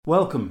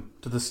Welcome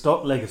to the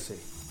Stott Legacy.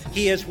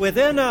 He is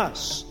within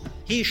us.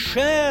 He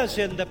shares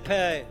in the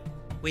pain.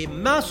 We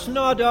must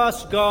not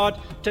ask God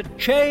to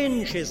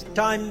change his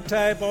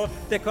timetable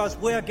because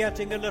we're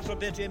getting a little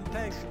bit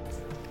impatient.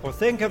 Or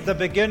think of the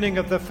beginning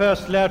of the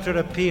first letter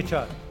of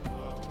Peter.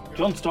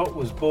 John Stott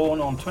was born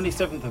on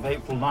 27th of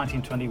April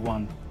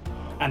 1921,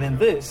 and in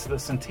this, the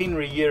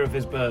centenary year of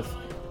his birth,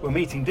 we're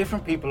meeting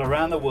different people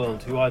around the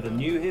world who either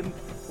knew him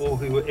or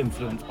who were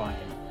influenced by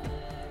him.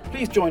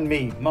 Please join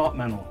me, Mark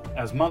Mennel,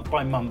 as month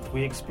by month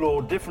we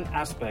explore different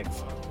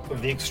aspects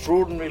of the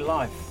extraordinary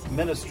life,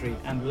 ministry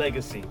and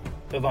legacy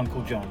of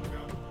Uncle John.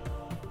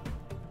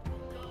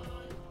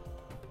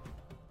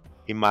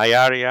 In my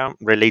area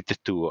related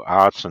to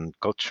arts and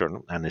culture,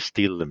 and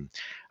still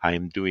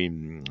I'm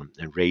doing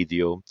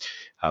radio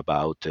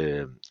about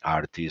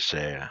artists,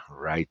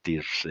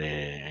 writers,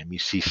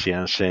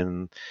 musicians,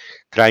 and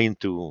trying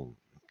to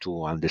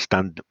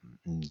understand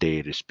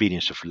their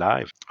experience of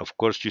life. Of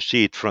course, you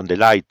see it from the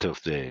light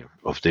of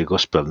the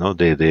gospel. No,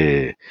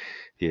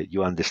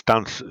 you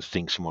understand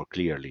things more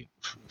clearly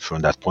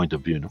from that point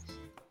of view. No.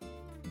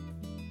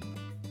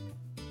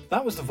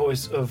 That was the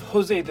voice of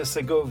José de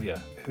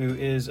Segovia, who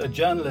is a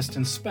journalist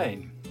in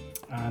Spain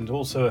and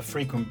also a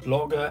frequent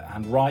blogger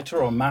and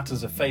writer on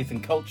matters of faith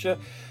and culture,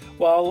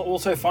 while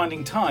also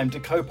finding time to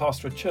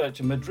co-pastor a church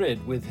in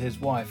Madrid with his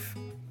wife.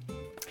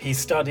 He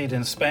studied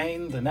in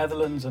Spain, the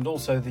Netherlands and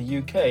also the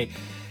UK,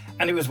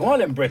 and it was while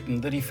in Britain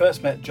that he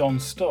first met John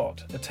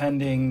Stott,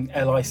 attending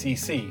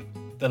LICC,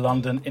 the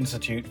London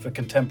Institute for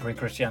Contemporary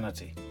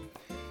Christianity.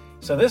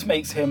 So this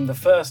makes him the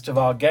first of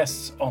our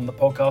guests on the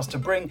podcast to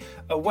bring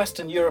a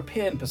Western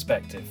European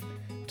perspective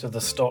to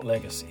the Stott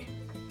legacy.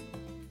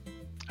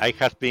 I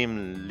have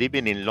been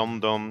living in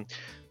London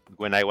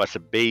when I was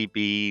a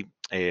baby,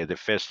 the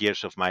first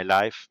years of my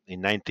life. In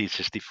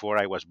 1964,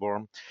 I was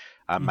born,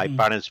 and my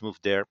parents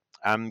moved there.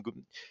 And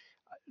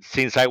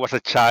since I was a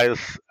child,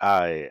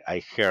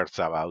 I heard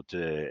about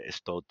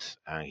Stott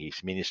and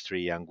his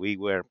ministry, and we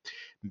were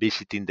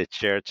visiting the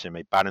church, and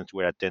my parents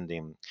were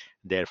attending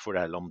there for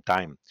a long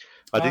time.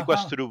 But it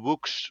was through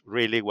books,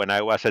 really, when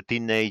I was a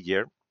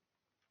teenager,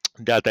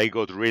 that I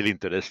got really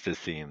interested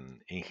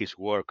in his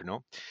work,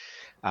 no?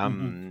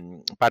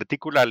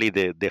 Particularly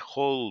the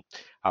whole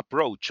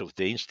approach of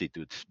the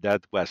Institute,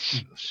 that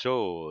was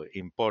so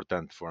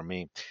important for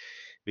me,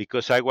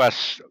 because I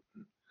was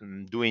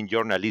doing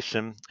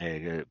journalism,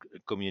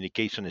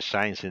 communication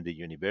science in the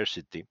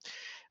university,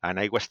 and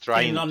I was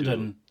trying in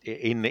London,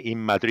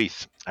 in Madrid.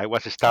 I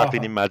was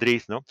starting in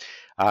Madrid, no,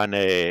 and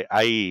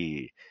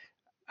I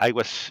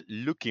was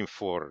looking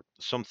for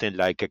something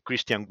like a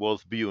Christian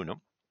worldview,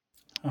 no.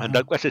 And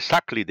that was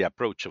exactly the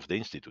approach of the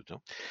Institute.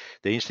 No?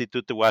 The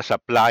Institute was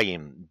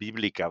applying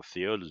biblical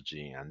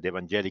theology and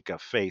evangelical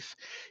faith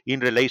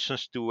in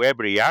relations to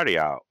every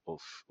area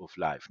of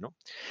life, no?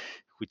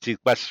 Which it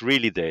was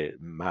really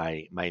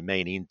my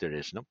main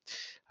interest. No?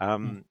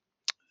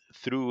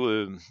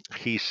 Through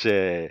his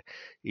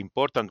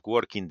important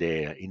work in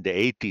the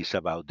 80s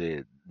about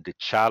the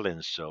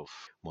challenge of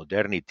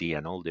modernity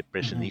and all the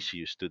present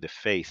issues to the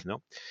faith,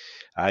 no,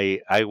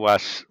 I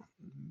was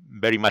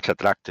very much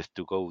attracted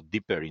to go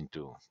deeper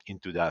into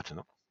that.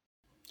 No,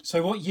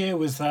 so what year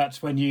was that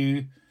when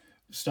you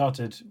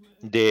started?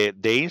 the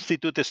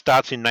institute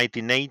starts in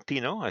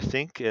 1980, no, I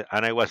think,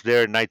 and I was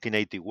there in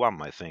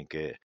 1981. I think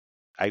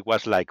I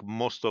was like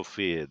most of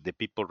the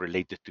people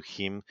related to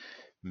him,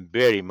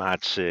 very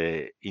much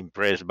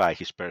impressed by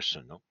his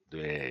person. No?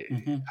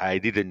 I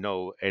didn't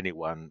know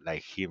anyone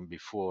like him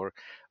before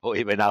or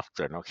even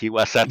after. No, he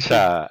was such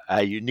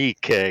a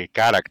unique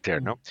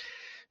character. No,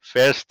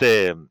 first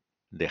the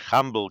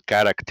humble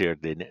character,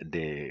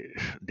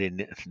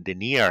 the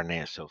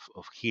nearness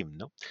of him.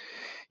 No,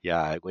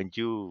 yeah,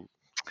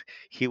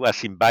 he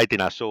was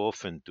inviting us so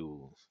often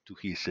to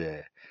his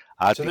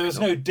attic. So there was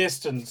no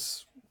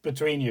distance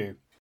between you.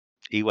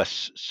 It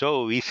was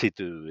so easy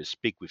to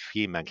speak with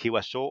him, and he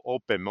was so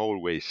open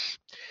always.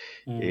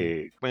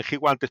 When he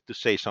wanted to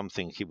say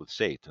something, he would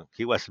say it.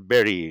 He was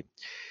very,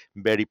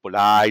 very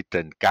polite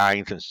and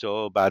kind, and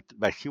so. But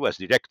he was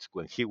direct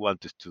when he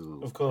wanted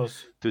to. Of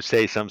course. To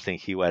say something,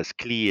 he was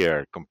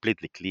clear,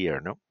 completely clear.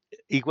 No,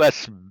 it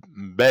was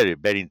very,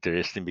 very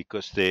interesting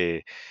because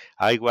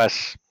I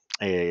was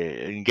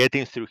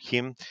getting through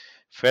him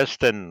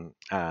first and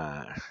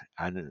a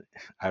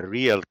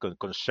real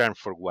concern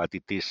for what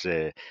it is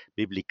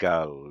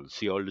biblical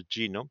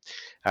theology, no,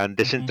 and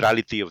the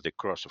centrality of the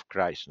cross of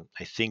Christ. No?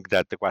 I think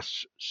that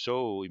was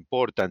so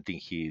important in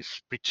his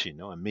preaching,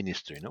 no, and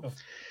ministry. No,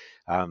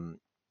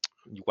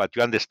 what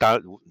you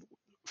understand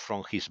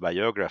from his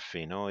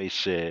biography, no,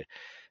 is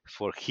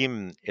for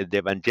him the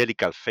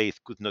evangelical faith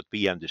could not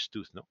be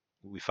understood, no,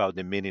 without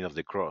the meaning of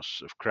the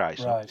cross of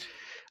Christ. Right.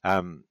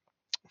 No?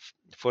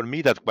 For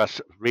me, that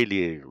was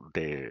really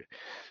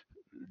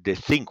the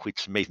thing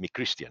which made me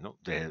Christian. No?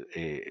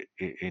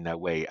 In a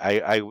way,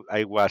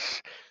 I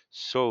was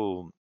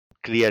so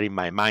clear in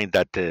my mind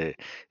that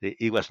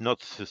it was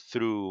not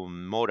through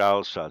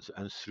morals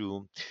and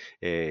through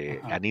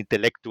an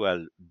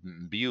intellectual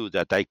view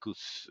that I could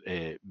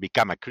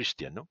become a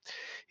Christian. No,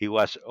 it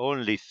was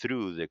only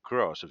through the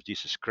cross of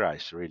Jesus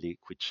Christ, really,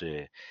 which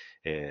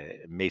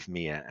made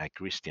me a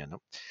Christian.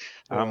 No?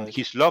 Right.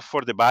 His love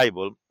for the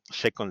Bible.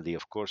 Secondly,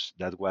 of course,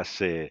 that was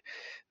the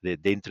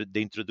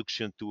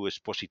introduction to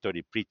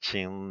expository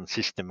preaching,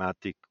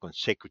 systematic,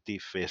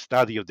 consecutive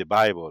study of the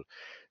Bible.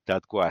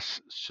 That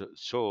was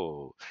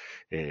so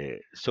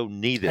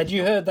needed. Had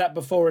you No? heard that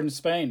before in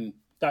Spain?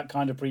 That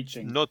kind of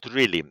preaching? Not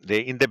really.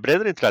 In the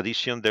Brethren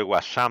tradition, there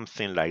was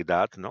something like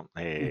that, no?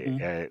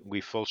 Hmm.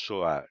 With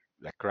also a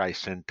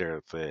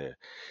Christ-centered,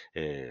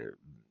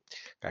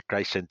 a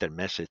Christ-centered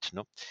message,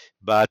 no?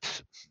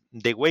 But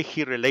the way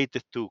he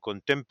related to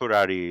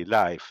contemporary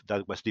life,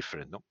 that was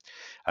different, no?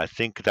 I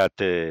think that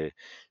the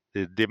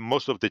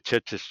most of the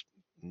churches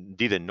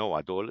didn't know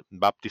at all.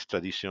 Baptist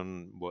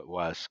tradition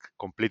was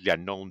completely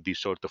unknown.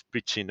 This sort of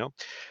preaching, no?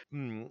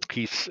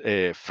 His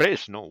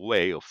fresh no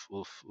way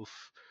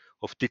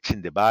of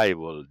teaching the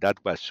Bible, that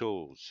was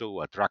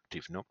so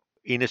attractive, no.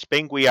 In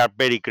Spain, we are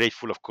very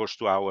grateful, of course,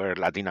 to our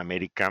Latin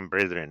American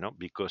brethren, no,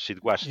 because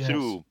it was Yes.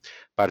 through,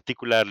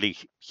 particularly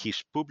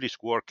his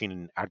published work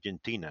in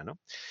Argentina, no,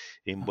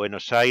 in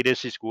Buenos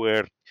Aires is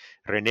where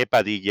René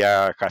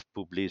Padilla has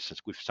published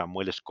with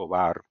Samuel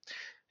Escobar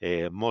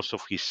most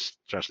of his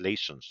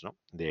translations. No,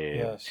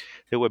 Yes.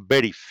 there were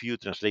very few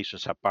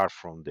translations apart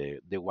from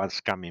the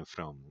ones coming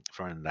from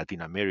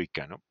Latin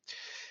America. No,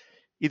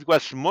 it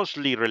was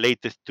mostly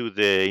related to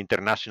the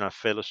International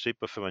Fellowship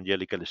of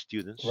Evangelical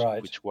Students,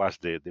 Right. which was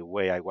the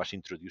way I was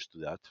introduced to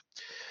that.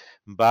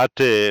 But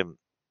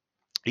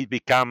it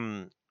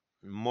became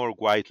more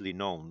widely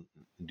known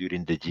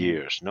during the Mm.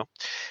 years, no,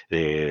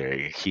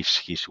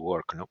 his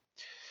work, no,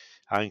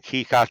 and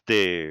he had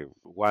the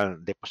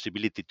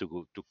possibility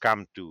to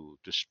come to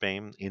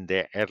Spain in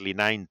the early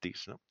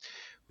 90s. No?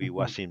 We Hmm.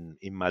 was in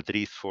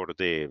Madrid for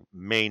the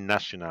main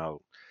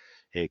national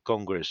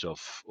congress of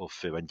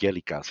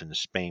evangelicals in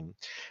Spain.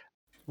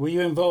 Were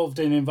you involved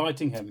in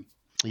inviting him?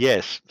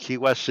 Yes, he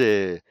was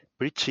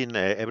preaching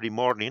every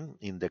morning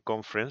in the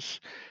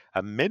conference,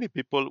 and many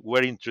people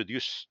were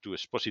introduced to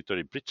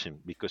expository preaching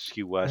because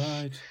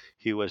Right.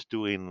 he was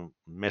doing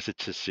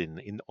messages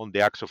in on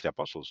the Acts of the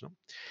Apostles, no?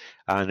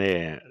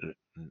 And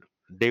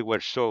they were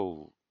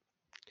so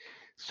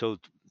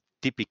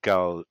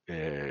typical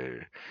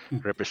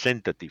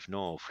representative,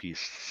 no, of Mm.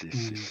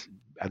 his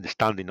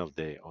understanding of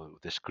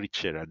the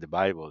scripture and the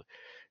Bible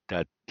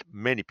that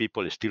many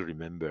people still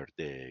remember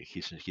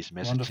his Wonderful.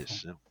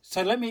 messages. No?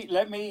 So let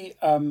me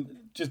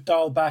just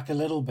dial back a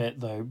little bit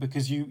though,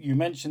 because you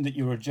mentioned that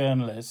you're a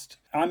journalist.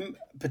 I'm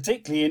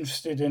particularly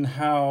interested in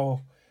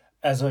how,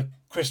 as a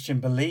Christian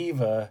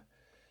believer,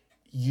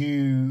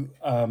 you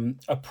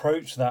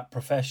approach that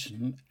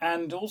profession,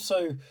 and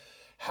also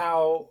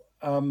how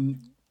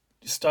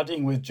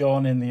studying with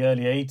John in the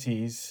early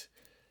 '80s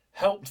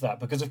helped that.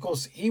 Because of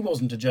course he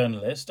wasn't a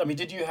journalist. I mean,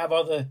 did you have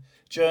other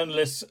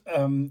journalists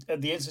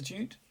at the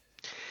institute?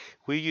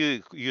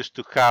 We used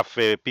to have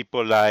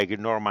people like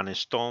Norman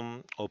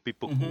Stone or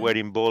people who Hmm. were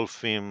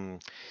involved in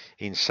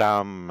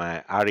some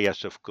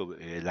areas of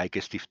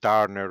like Steve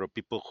Turner or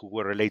people who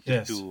were related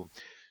Yes.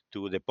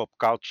 to the pop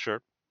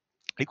culture.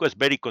 It was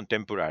very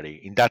contemporary.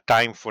 In that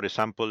time, for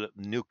example,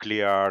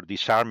 nuclear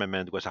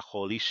disarmament was a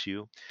whole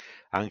issue,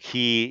 and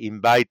he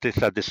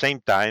invited at the same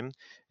time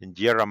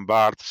Jerram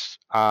Bart's,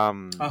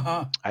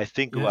 Uh-huh. I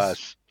think it Yes.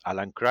 was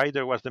Alan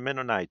Kreider was the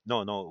Mennonite.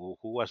 No,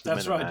 who was the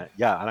That's right. Mennonite?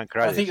 Yeah, Alan I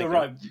Kreider, I think you're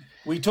think. right.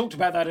 We talked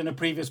about that in a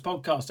previous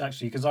podcast,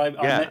 actually, because I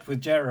Yeah, met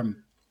with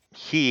Jerem.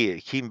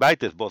 he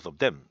invited both of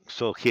them.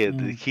 So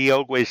Mm. he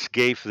always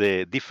gave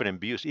the different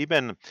views,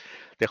 even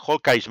the whole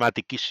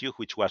charismatic issue,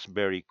 which was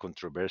very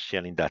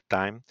controversial in that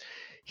time.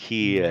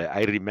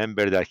 I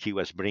remember that he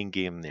was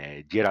bringing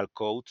Gerald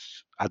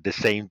Coates at the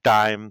same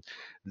time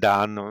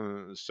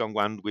than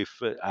someone with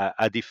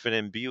a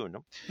different view.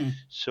 No? Mm.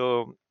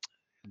 So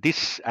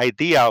this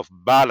idea of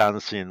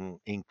balance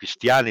in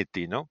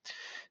Christianity, no,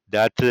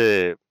 that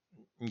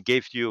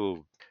gave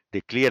you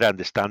the clear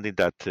understanding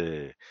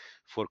that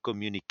for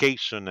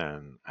communication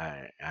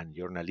and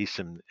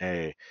journalism,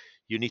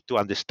 you need to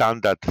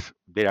understand that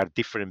there are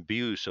different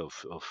views of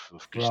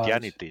Right.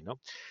 Christianity, no?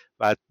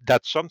 But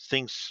that some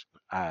things,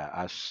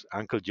 as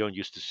Uncle John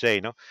used to say,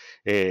 no,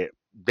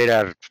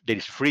 there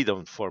is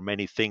freedom for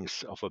many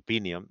things of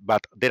opinion,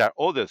 but there are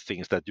other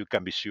things that you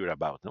can be sure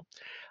about, no?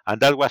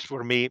 And that was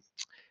for me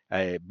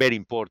very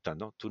important,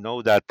 no? To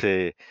know that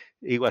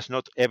it was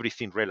not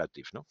everything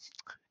relative, no?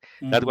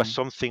 That was Mm.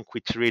 something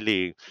which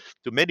really,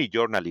 to many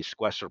journalists,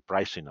 was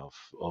surprising of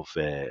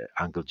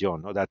Uncle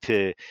John. No?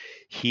 That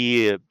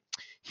he uh,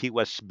 he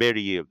was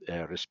very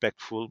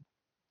respectful,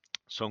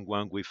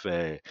 someone with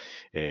a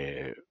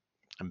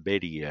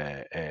very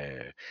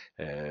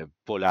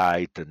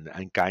polite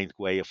and kind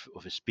way of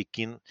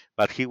speaking,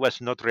 but he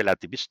was not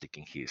relativistic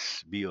in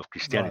his view of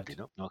Christianity.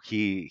 Right. No,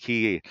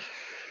 he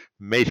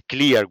made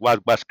clear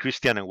what was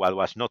Christian and what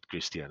was not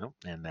Christian, no?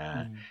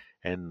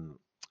 And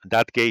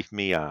that gave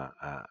me a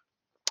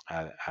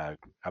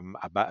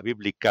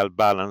biblical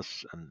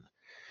balance and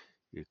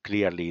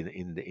clearly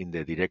in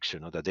the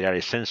direction, that there are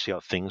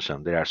essential things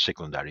and there are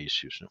secondary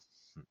issues.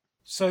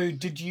 So,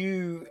 did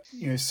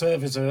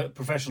serve as a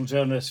professional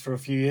journalist for a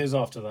few years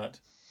after that?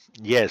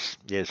 Yes,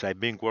 yes, I've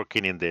been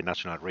working in the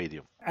national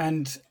radio.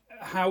 And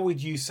how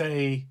would you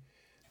say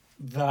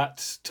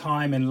that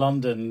time in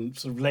London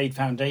sort of laid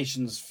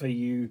foundations for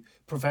you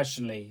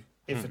professionally,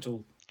 if Hmm. at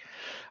all?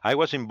 I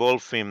was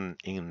involved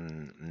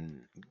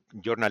in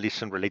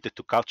journalism related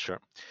to culture,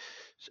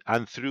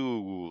 and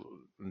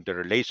through the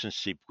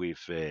relationship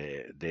with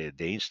the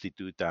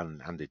institute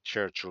and the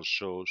church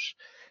also,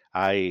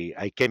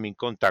 I came in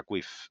contact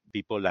with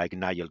people like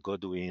Nigel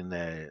Godwin,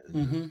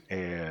 Mm-hmm.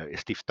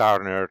 Steve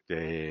Turner,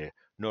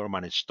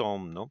 Norman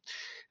Stone, no,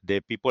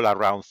 the people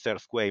around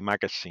Third Way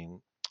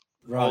magazine,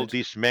 all Right.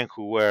 these men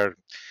who were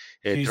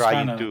Hugh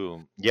trying Spanner.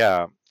 to,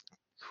 yeah,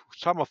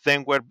 some of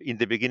them were in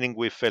the beginning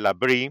with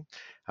Labrie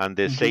and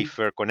the Mm-hmm.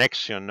 safer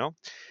connection, no,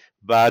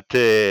 but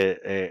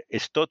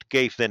Stott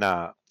gave them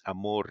a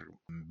more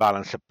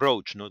balanced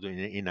approach, no,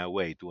 in a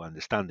way to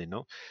understanding,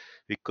 no,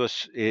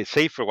 because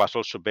Safer was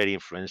also very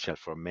influential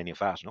for many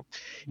of us, no,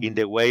 in Mm.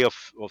 the way of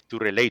to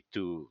relate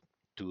to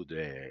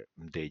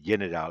the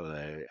general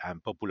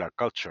and popular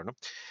culture, no,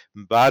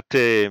 but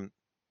the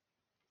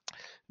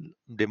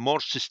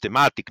more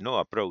systematic, no,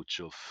 approach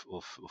of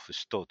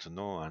Stott,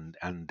 no,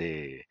 and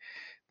the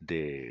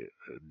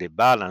the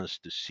balance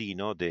to see,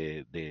 no,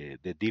 the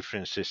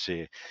differences,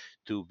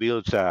 to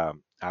build a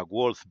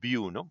world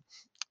view, no,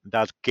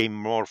 that came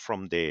more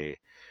from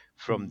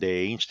Mm.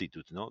 the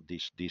institute, no,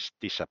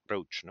 this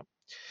approach, no,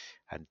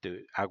 and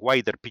a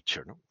wider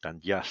picture, no,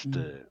 than just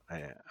Mm.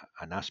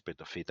 an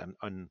aspect of it,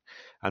 and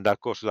of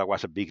course there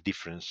was a big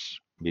difference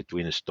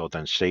between Stott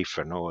and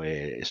Schaefer, no.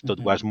 Stott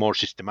Mm-hmm. was more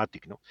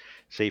systematic, no.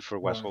 Schaefer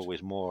was Right.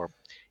 always more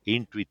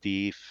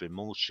intuitive,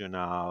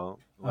 emotional,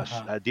 was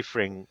Uh-huh. a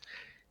different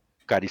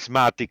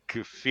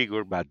charismatic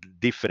figure, but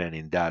different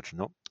in that,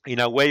 no. In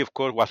a way, of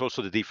course, was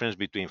also the difference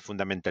between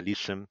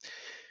fundamentalism,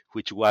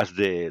 which was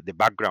the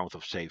background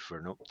of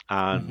Schaeffer, no,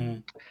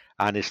 Mm-hmm.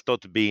 and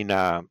Stott being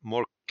a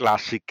more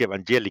classic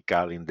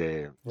evangelical in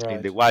the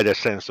Right. wider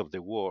sense of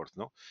the word,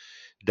 no,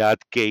 that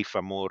gave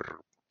a more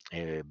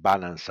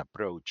balanced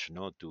approach,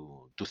 no,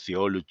 to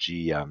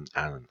theology and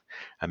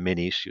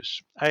many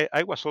issues.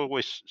 I was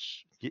always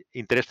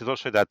interested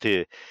also that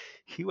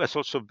he was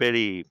also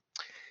very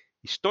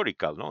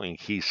historical, no, in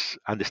his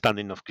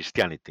understanding of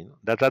Christianity, no?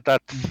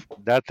 Mm.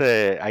 That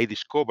I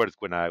discovered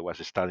when I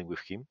was studying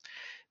with him,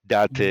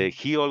 that Mm.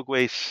 he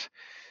always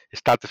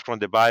started from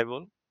the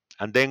Bible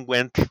and then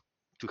went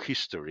to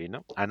history,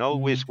 no, and Mm.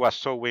 always was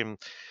showing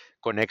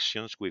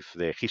connections with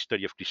the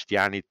history of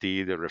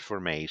Christianity, the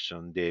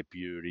Reformation, the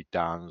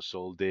Puritans,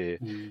 all the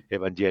Mm.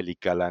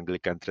 evangelical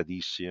Anglican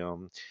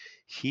tradition.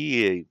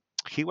 He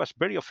he was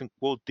very often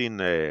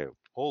quoting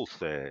old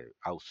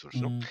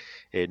authors, no, Mm.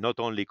 not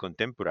only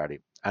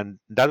contemporary, and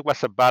that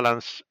was a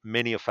balance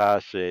many of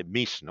us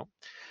miss, no,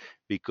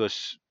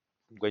 because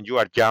when you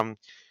are young,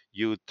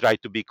 you try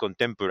to be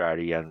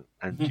contemporary, and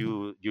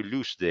you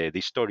lose the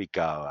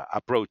historical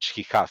approach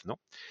he has, no,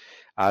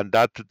 and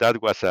that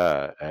was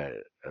a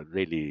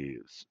really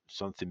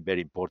something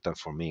very important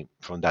for me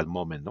from that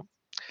moment, no.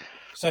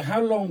 So,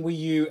 how long were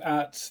you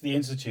at the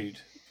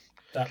institute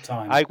that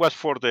I time? was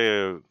for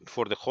the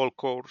whole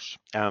course,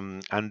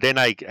 and then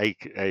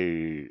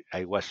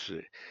I was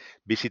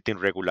visiting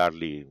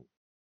regularly.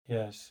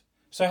 Yes.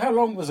 So, how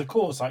long was the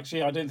course?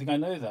 Actually, I don't think I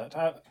know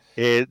that.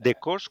 The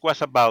course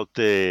was about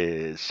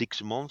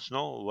 6 months.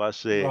 No,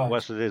 Right.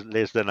 was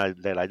less than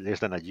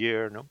a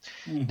year. No,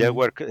 there Mm-hmm.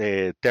 were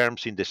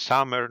terms in the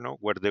summer. No,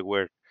 where there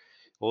were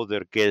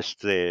other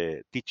guest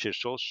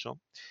teachers also.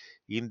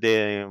 In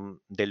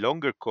the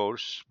longer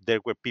course,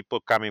 there were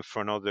people coming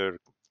from other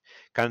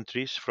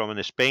countries.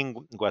 From Spain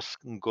was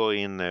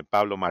going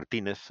Pablo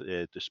Martinez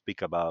to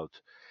speak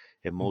about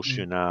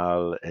Mm-hmm.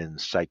 emotional and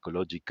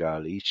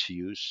psychological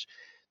issues.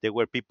 There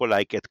were people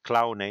like Ed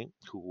Clowney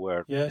who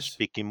were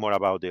Yes. speaking more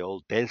about the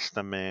Old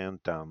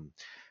Testament,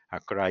 a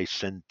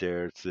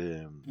Christ-centered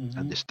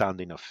Mm-hmm.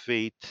 understanding of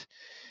faith.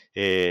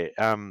 Uh,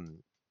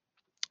 um,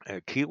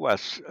 he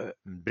was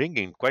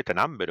bringing quite a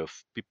number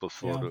of people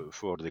Yeah.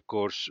 for the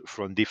course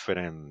from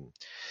different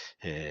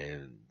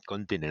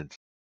continents.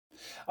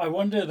 I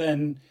wonder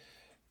then,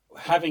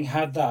 having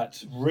had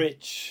that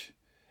rich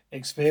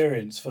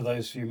experience for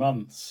those few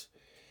months,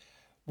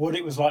 what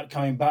it was like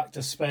coming back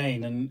to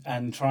Spain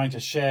and trying to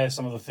share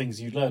some of the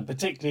things you learned,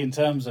 particularly in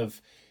terms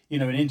of,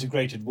 an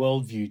integrated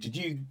worldview.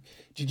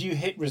 Did you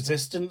hit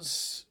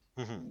resistance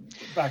Mhm.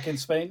 back in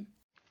Spain?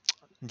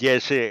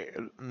 Yes,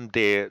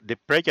 the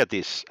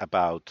prejudice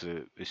about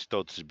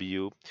Stott's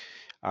view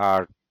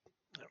are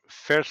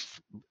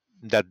first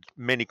that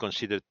many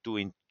consider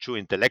too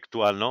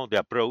intellectual, no, the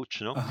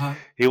approach, no. Uh huh.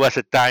 It was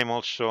a time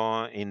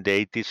also in the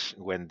 80s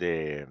when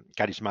the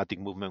charismatic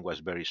movement was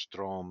very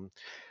strong.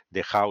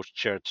 the house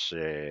church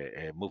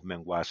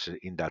movement was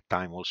in that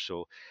time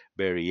also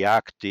very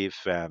active.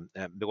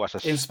 There was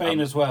In Spain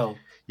as well.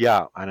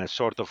 yeah, and a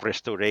sort of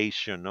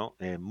restoration, no,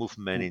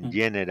 movement in Hmm.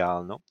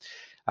 general, no,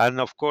 and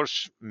of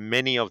course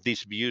many of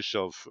these views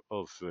of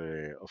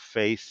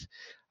faith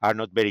are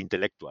not very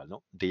intellectual,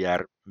 no, they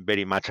are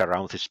very much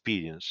around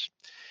experience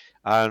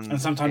And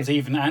and sometimes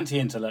even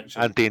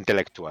anti-intellectual.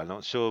 anti-intellectual,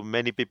 no. So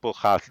many people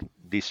have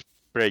this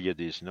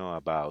prejudice, no,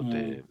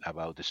 Mm.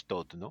 about the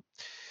stot, no.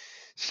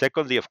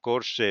 Secondly, of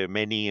course,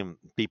 many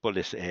people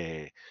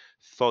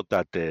thought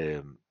that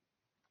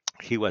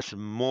he was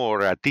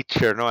more a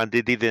teacher, no, and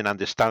they didn't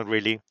understand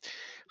really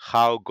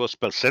how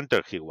gospel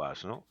centered he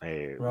was, no.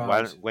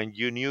 Right. When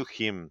you knew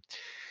him,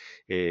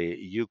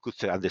 you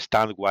could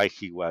understand why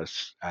he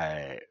was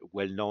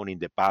well known in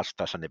the past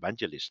as an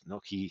evangelist. No,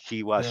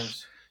 he was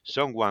Yes.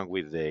 someone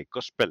with the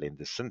gospel in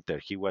the center.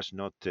 He was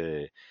not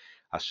a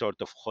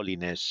sort of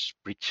holiness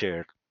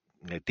preacher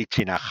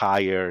teaching a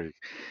higher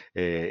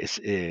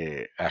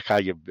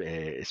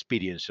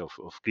experience of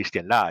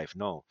Christian life.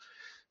 No,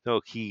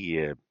 no,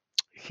 he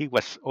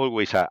was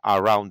always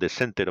around the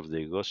center of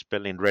the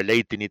gospel and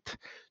relating it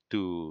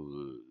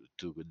to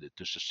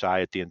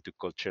society and to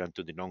culture and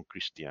to the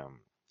non-Christian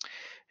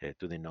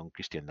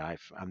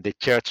life. And the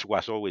church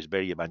was always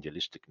very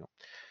evangelistic. No,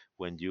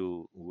 when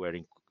you were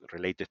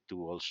related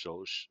to all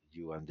souls,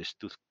 you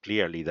understood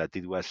clearly that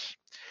it was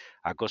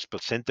a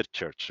gospel-centered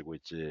church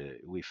with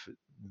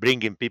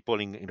bringing people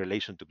in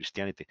relation to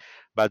Christianity.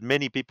 But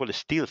many people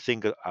still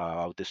think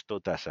about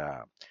Stott as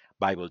a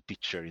Bible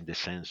teacher in the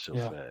sense of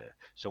Yeah.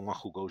 someone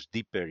who goes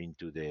deeper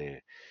into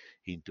the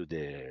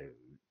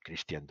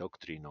Christian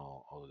doctrine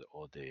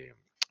or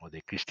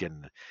the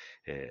Christian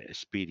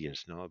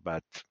experience. No,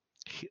 but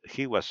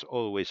he was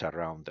always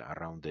around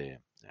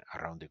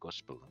the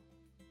gospel.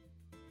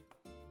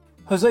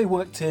 Jose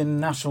worked in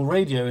national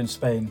radio in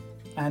Spain,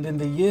 and in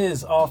the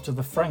years after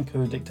the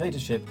Franco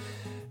dictatorship,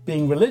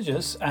 being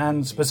religious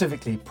and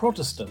specifically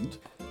Protestant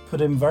put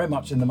him very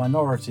much in the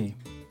minority.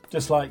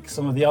 Just like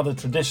some of the other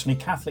traditionally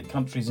Catholic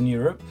countries in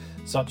Europe,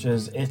 such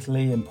as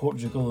Italy and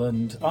Portugal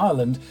and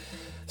Ireland,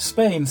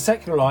 Spain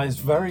secularized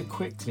very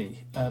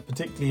quickly,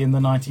 particularly in the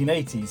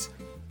 1980s,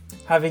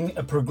 having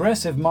a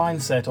progressive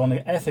mindset on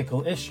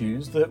ethical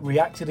issues that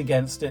reacted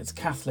against its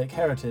Catholic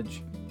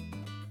heritage.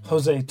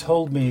 Jose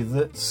told me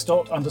that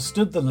Stott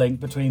understood the link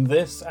between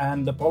this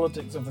and the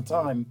politics of the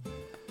time.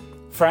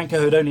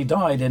 Franco had only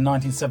died in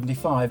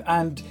 1975,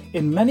 and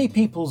in many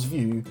people's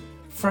view,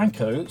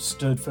 Franco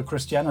stood for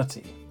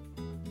Christianity.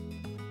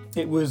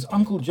 It was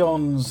Uncle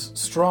John's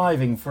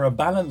striving for a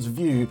balanced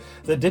view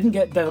that didn't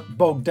get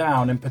bogged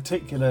down in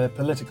particular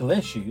political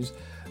issues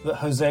that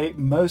Jose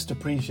most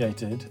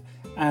appreciated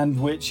and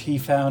which he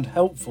found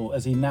helpful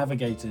as he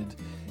navigated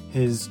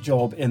his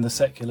job in the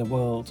secular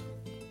world.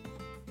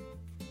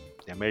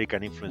 The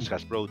American influence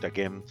has brought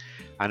again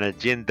an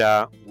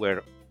agenda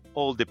where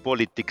all the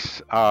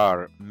politics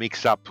are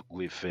mixed up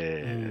with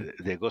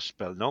the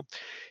gospel, no,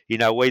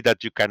 in a way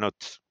that you cannot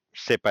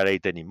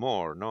separate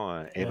anymore,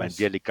 no, Yes.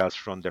 evangelicals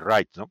from the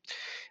right, no.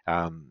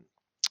 Um,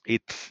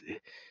 it's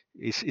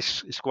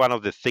it's one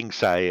of the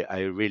things I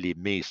really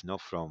miss, no,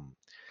 from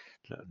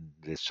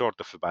the sort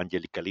of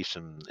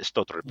evangelicalism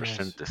Stott Yes.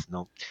 represented,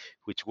 no,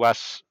 which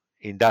was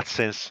in that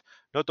sense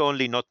not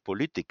only not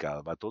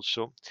political but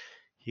also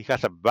he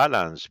has a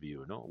balanced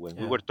view. No, when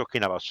we Yeah. were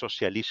talking about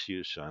social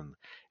issues and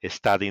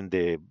studying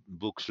the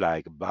books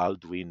like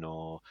Baldwin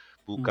or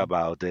book Mm.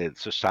 about the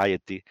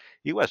society,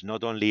 it was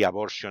not only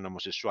abortion,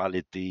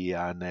 homosexuality,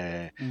 and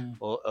Mm.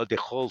 or the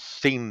whole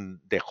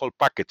thing, the whole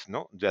package,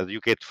 no, that you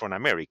get from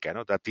America.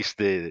 No, that is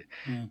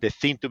Mm. the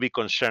thing to be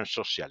concerned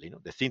socially. No,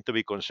 the thing to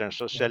be concerned Yeah.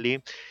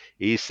 socially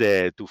is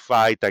to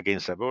fight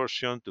against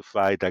abortion, to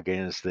fight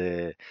against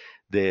the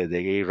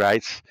gay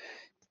rights.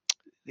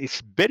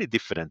 It's very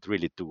different,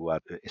 really, to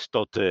what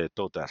Stott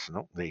taught us.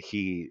 No,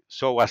 he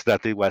showed us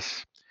that it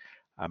was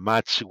a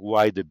much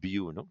wider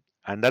view. No,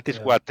 and that is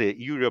Yeah. what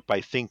Europe, I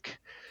think,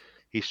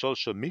 is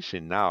also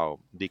missing now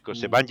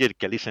because Mm.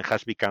 evangelicalism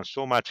has become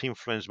so much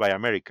influenced by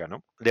America.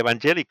 No, the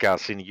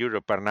evangelicals in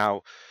Europe are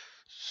now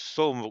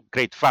so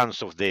great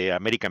fans of the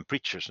American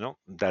preachers, no,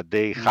 that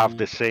they have Mm.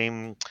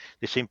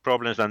 the same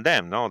problems than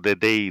them, no,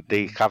 that they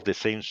Mm. have the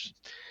same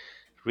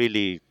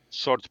really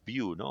short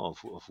view, no,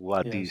 Yes. of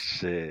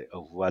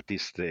what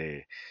is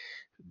the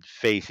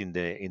faith in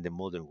the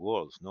modern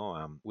world.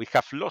 No, we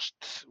have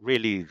lost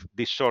really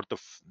this sort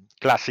of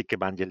classic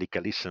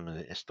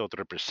evangelicalism Stott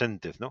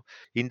represented. No,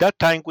 in that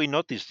time we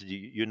noticed,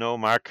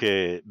 Mark,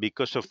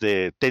 because of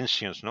the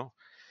tensions, no,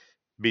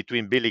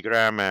 between Billy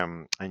Graham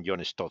and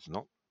John Stott.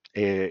 No,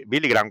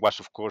 Billy Graham was,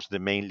 of course, the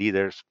main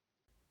leader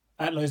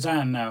At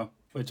Lausanne now,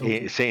 we're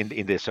talking. say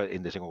in the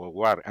Second World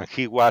War, and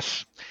he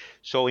was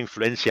so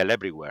influential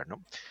everywhere.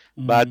 No,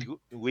 but Mm.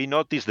 we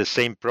noticed the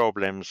same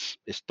problems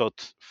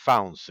Stott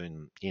found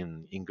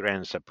in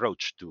Graham's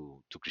approach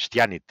to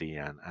Christianity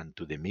and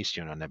to the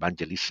mission and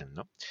evangelism.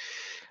 No,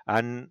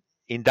 and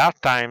in that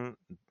time,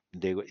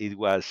 it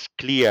was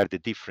clear the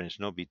difference,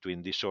 no,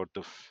 between this sort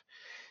of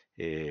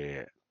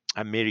uh,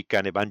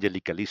 American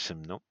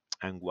evangelicalism, no,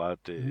 and what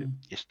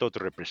Mm, Stott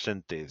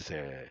represented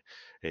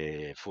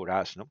for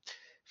us, no.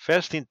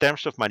 First, in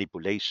terms of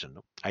manipulation,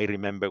 no? I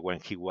remember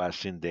when he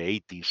was in the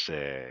 80s,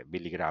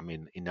 Billy Graham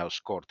in Earl's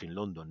Court in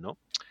London, no.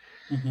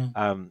 mhm,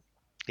 Um,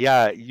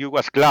 yeah, you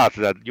were glad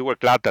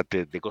that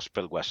the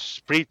gospel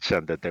was preached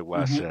and that there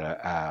was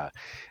mhm,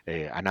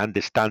 an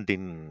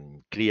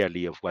understanding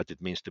clearly of what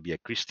it means to be a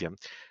Christian,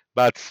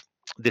 but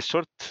the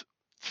sort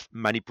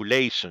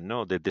manipulation,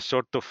 no, the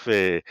sort of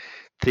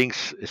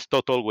things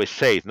Stott always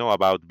says, no,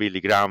 about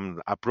Billy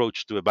Graham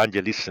approach to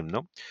evangelism,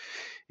 no,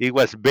 it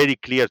was very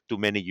clear to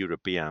many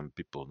European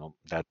people, no,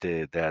 that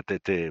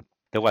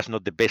was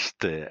not the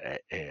best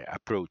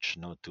approach,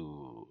 no,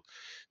 to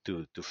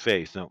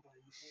faith, no.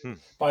 Hmm.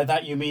 by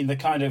that you mean the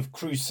kind of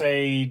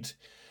crusade,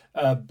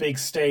 big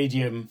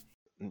stadium.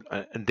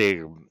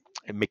 The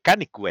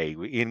mechanic way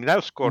in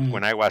Nels Court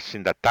when Mm, I was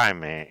in that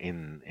time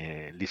in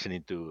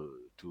listening to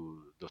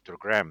Dr.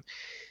 Graham,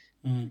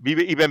 mm,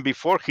 even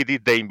before he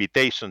did the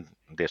invitation,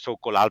 the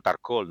so-called altar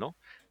call, no,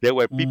 there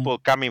were mm, people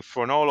coming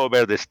from all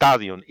over the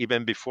stadium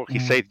even before he mm.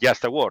 said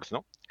just the words,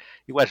 no.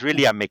 It was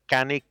really a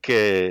mechanic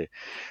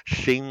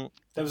thing.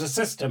 There was a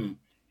system.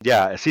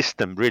 Yeah, a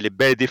system really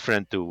very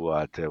different to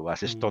what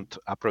was a Mm, stunt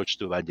approach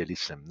to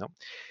evangelism. No,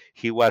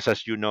 he was,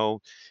 as you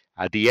know,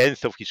 at the end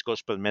of his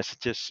gospel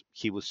messages,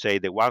 he would say,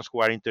 "The ones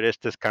who are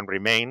interested can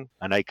remain,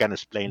 and I can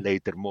explain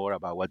later more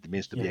about what it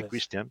means to be a yes.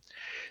 Christian."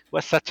 It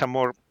was such a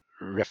more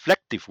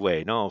reflective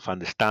way, no, of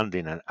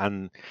understanding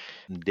and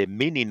the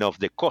meaning of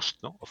the cost,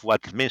 no, of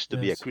what it means to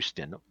be a Yes.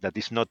 Christian. No? That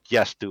is not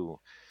just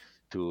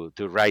to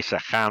raise a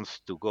hand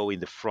to go in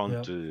the front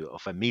Yeah.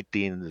 of a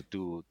meeting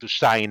to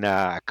sign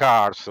a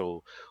card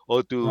or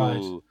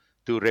Right.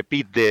 to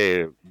repeat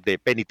the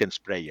penitence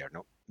prayer,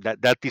 no,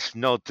 that is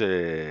not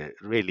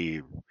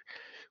really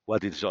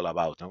what it's all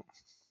about, no.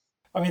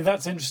 I mean,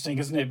 that's interesting,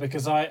 isn't it?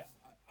 Because I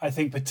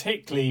think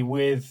particularly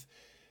with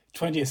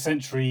 20th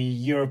century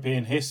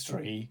European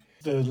history,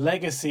 the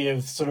legacy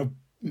of sort of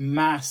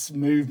mass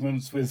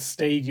movements with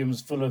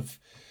stadiums full of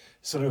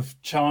sort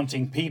of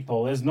chanting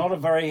people is not a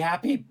very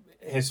happy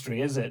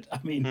history, is it? I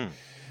mean, Hmm.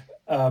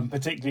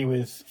 particularly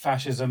with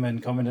fascism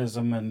and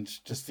communism and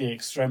just the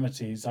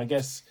extremities. I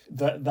guess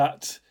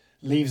that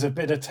leaves a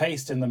bitter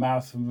taste in the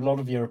mouth of a lot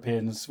of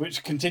Europeans,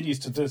 which continues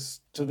to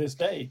this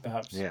day,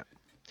 perhaps. Yeah.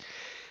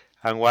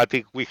 And what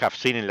we have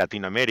seen in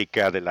Latin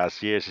America the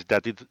last years is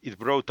that it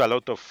brought a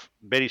lot of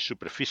very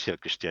superficial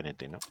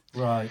Christianity, no?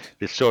 Right.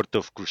 The sort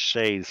of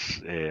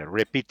crusades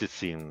repeated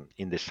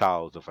in the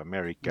south of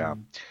America,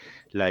 Mm,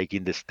 like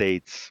in the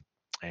States.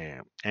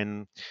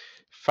 And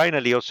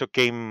finally, also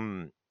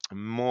came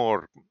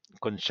more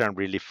concern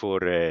really for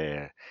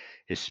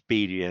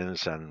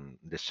experience and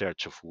the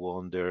search of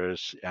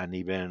wonders and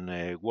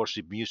even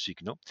worship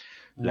music, no,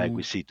 like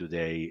we mm, see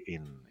today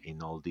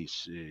in all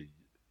these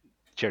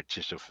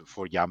churches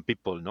for young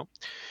people, no,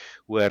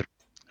 where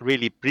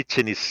really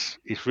preaching is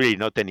really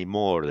not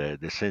anymore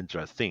the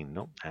central thing,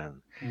 no,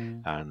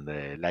 mm,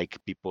 and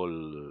like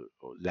people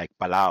like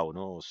Palau,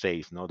 no,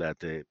 says, no, that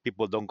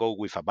people don't go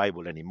with a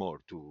Bible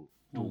anymore to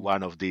mm,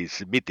 one of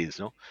these meetings,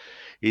 no,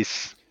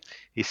 is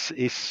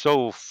is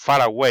so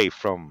far away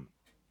from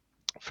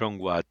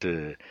what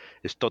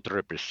Stott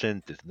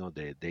represented, no,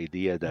 the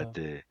idea yeah.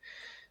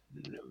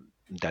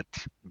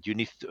 that you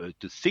need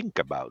to think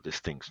about these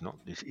things, no,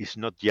 it's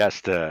not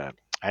just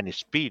an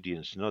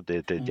experience, no,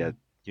 that Mm,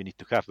 you need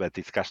to have, but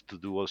it has to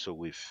do also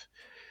with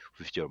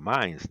your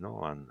minds,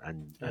 no,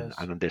 and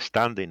yes.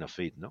 understanding of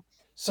it, no.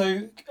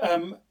 So,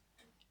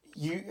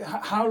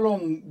 how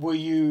long were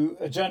you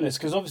a journalist?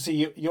 Because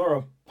obviously you're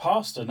a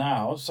pastor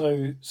now,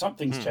 so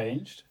something's Hmm.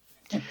 changed.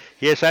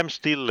 Yes, I'm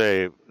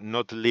still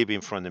not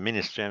living from the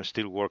ministry. I'm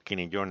still working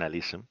in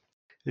journalism.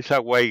 It's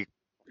a way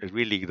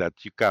really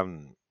that you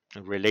can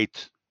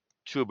relate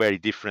two very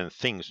different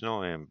things,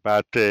 no?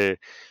 But uh,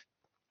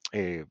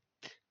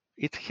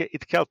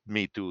 it helped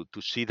me to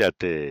see that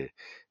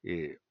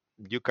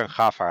you can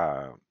have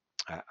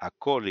a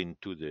calling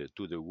to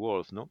the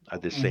world, no,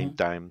 at the same Hmm.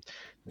 time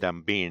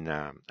than being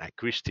a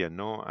Christian,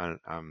 no,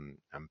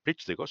 and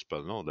preach the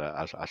gospel, no,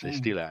 as I Mm,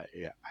 still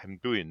I'm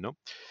doing, no.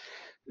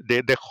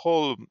 The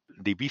whole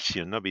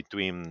division, no,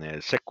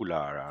 between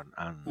secular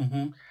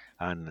hmm.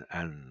 and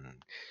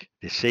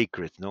the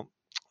sacred, no,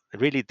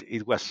 really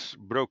it was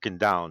broken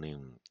down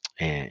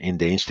in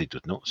the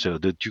institute, no, so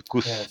that you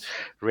could Yes.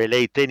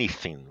 relate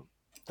anything.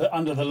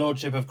 Under the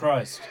lordship of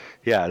Christ.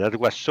 Yeah, that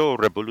was so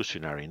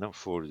revolutionary, no,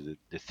 for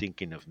the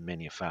thinking of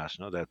many of us,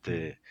 no, that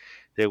Mm,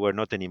 they were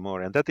not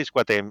anymore, and that is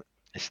what I'm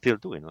still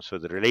doing. No? So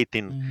the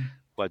relating mm,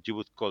 what you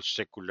would call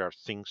secular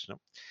things, no,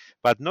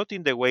 but not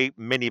in the way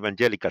many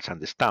evangelicals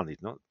understand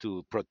it, no,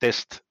 to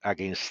protest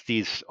against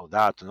this or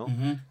that, no,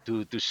 hmm.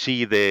 to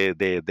see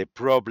the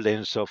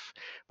problems of,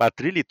 but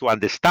really to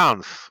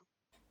understand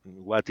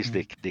what is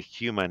Mm, the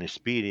human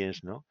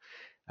experience, no,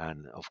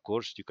 and of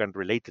course you can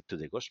relate it to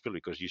the gospel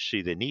because you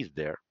see the need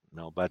there,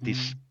 no, but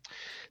this mm,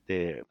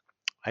 the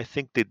I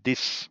think that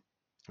this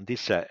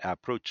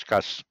approach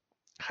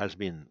has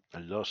been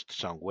lost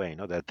some way.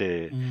 No, that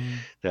the Mm,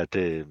 that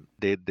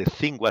the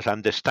thing was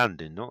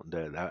understanding. No,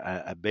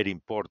 that very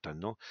important.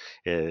 No,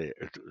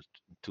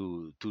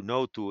 to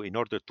know to in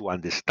order to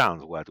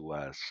understand what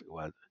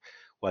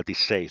it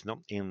says.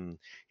 No, in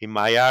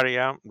my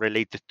area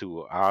related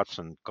to arts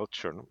and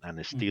culture, no? And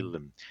mhm, still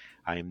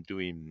I'm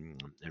doing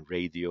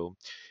radio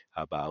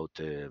about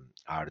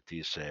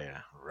artists,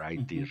 mhm.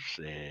 writers,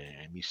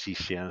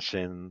 musicians,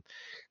 and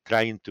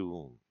trying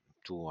to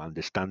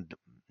understand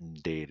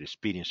their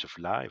experience of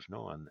life,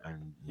 no,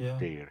 and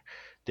Yeah.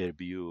 their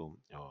view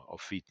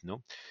of it,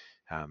 no.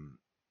 Um,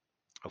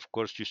 of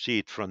course, you see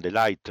it from the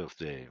light of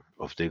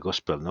the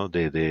gospel, no.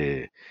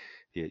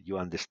 You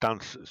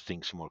understand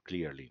things more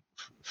clearly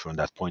from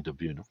that point of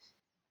view, no.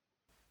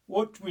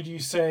 What would you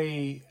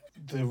say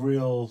the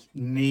real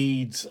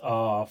needs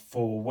are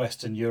for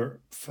Western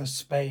Europe, for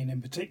Spain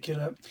in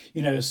particular?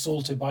 You know,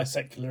 assaulted by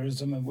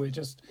secularism, and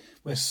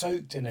we're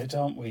soaked in it,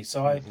 aren't we?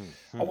 So I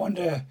Hmm.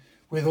 wonder,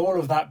 with all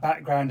of that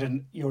background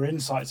and your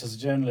insights as a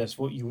journalist,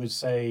 what you would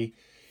say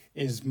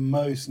is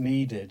most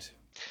needed.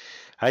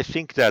 I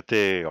think that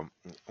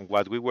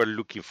what we were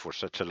looking for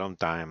such a long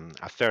time,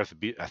 a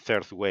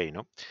third way,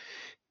 no,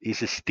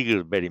 is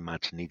still very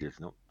much needed,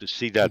 no, to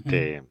see that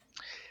Hmm.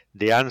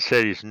 the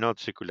answer is not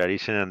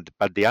secularism,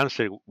 but the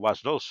answer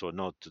was also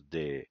not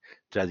the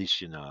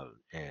traditional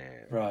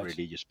Right.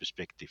 religious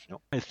perspective.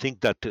 No, I think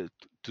that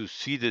to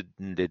see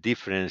the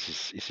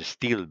difference is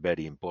still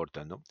very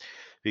important, no,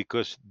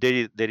 because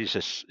there is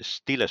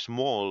still a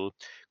small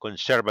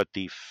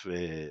conservative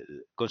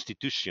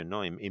constitution,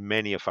 no, in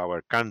many of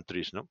our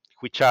countries, no,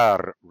 which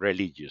are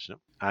religious, no,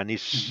 and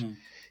Hmm.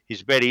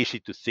 it's very easy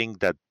to think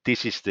that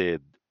this is the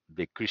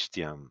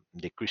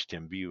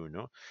Christian view,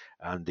 no,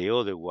 and the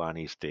other one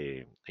is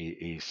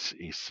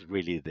is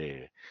really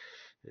the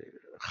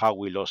how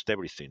we lost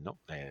everything, no,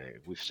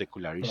 with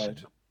secularism.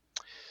 Right. No?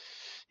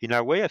 In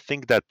a way, I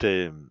think that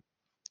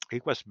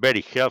it was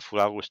very helpful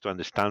always to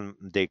understand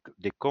the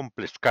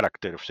complex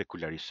character of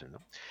secularism, no?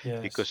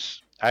 Yes.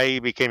 Because I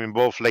became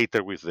involved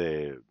later with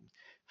the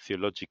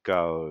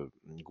theological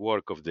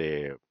work of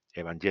the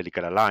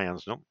Evangelical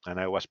Alliance, no, and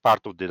I was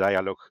part of the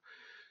dialogue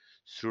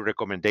through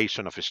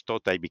recommendation of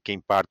Stott. I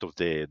became part of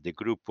the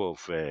group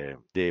of the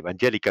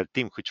evangelical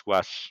team, which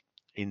was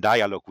in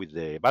dialogue with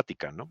the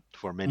Vatican, no,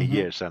 for many Hmm.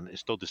 years. And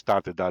Stott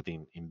started that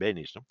in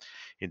Venice, no,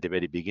 in the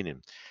very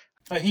beginning.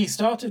 He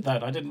started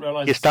that. I didn't He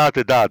realize.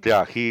 started that,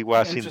 yeah. He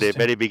was in the Interesting.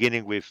 very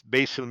beginning with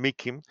Basil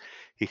Mikim.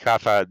 He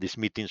had these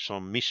meetings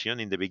on mission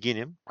in the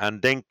beginning,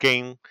 and then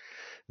came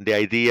the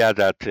idea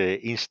that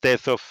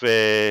instead of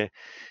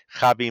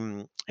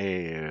having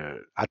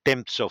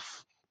attempts of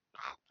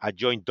a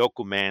joint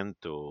document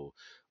or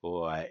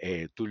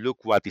to look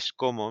what is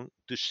common,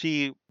 to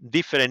see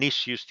different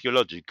issues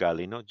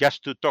theologically,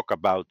 just to talk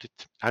about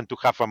it and to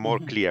have a more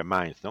Hmm. clear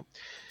mind,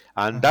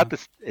 and Uh-huh.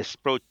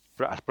 that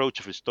approach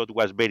of his thought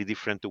was very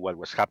different to what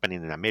was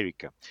happening in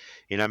America.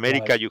 In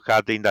America, Right. you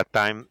had in that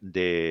time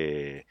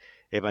the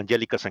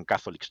evangelicals and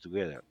Catholics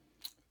together.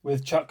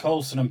 With Chuck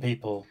Colson and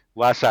people.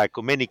 Was a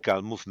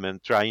ecumenical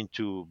movement trying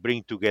to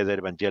bring together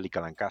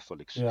evangelical and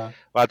Catholics. Yeah.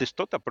 But the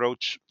Stott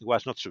approach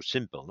was not so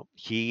simple. No?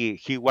 He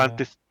Yeah.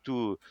 wanted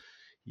to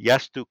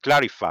just to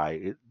clarify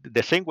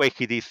the same way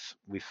he did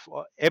with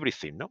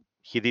everything. No,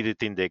 he did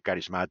it in the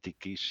charismatic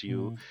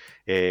issue.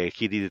 Mm.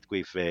 He did it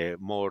with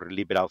more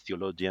liberal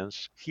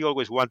theologians. He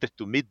always wanted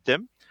to meet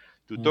them,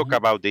 to talk Hmm.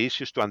 about the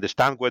issues, to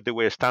understand where they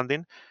were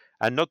standing,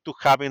 and not to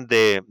having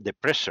the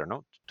pressure,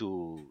 no,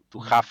 to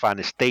Mm. have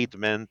a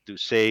statement to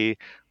say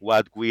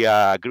what we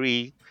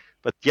agree,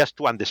 but just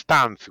to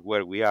understand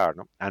where we are.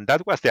 No? And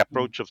that was the Mm.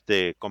 approach of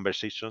the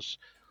conversations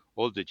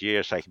all the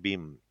years I've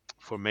been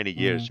for many Mm.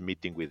 years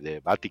meeting with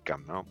the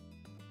Vatican. No?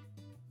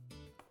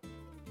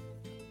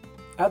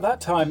 At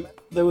that time,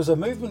 there was a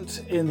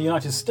movement in the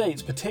United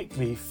States,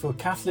 particularly for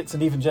Catholics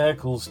and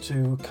evangelicals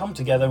to come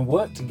together and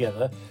work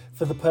together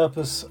for the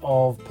purpose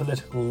of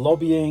political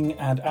lobbying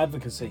and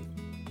advocacy.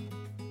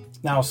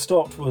 Now,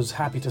 Stott was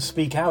happy to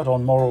speak out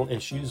on moral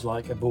issues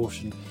like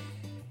abortion.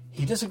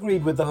 He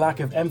disagreed with the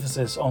lack of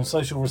emphasis on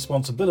social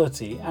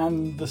responsibility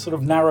and the sort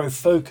of narrow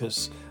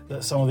focus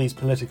that some of these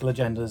political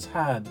agendas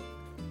had.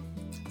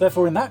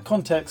 Therefore, in that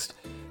context,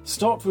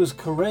 Stott was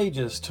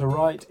courageous to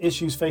write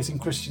Issues Facing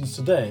Christians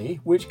Today,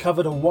 which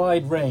covered a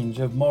wide range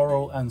of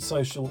moral and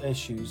social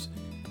issues,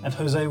 and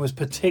Jose was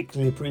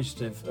particularly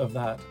appreciative of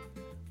that.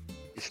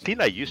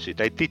 Still, I use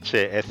it. I teach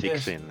ethics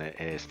Yes.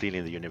 in still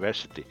in the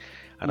university,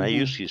 and I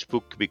Mm-hmm. use his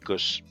book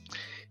because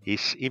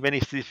it's even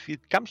if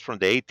it comes from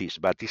the 80s,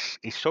 but it's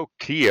so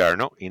clear,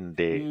 no, in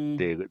Mm.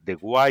 the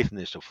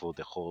wideness of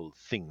the whole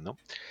thing, no,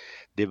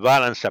 the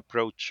balanced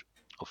approach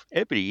of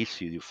every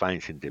issue you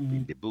find in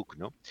Mm. the book,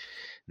 no,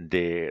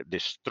 the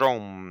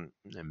strong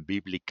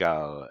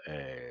biblical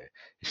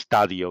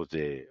study of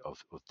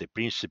the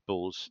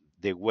principles,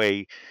 the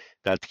way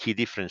that he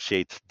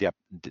differentiates the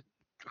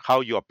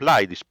how you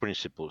apply these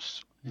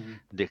principles, Mm.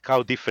 the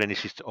how different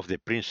is it of the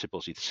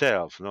principles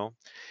itself, no,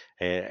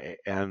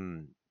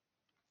 and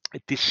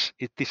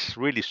it is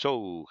really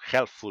so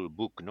helpful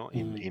book, no,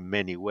 Mm. in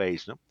many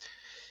ways, no,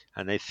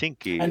 and I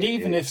think And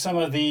even if some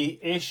of the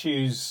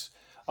issues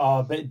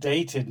are a bit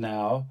dated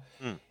now,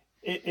 mm,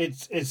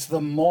 it's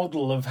the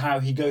model of how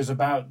he goes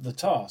about the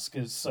task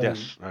is so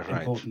yes, right.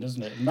 important,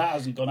 isn't it? And that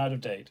hasn't gone out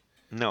of date.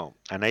 No,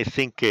 and I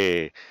think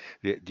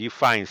you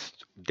find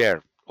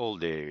there all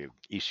the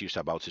issues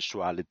about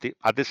sexuality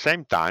at the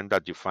same time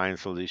that you find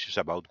all the issues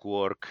about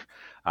work,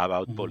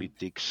 about Mm,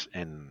 politics,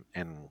 and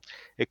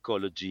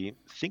ecology,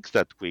 things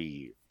that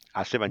we,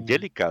 as mm,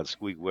 evangelicals,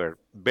 we were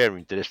very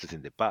interested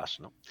in the past,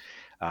 no,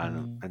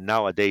 mm. and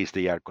nowadays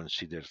they are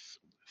considered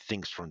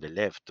things from the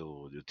left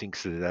or the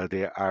things that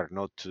they are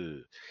not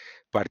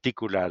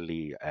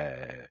particularly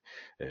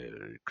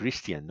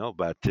Christian, no,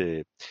 but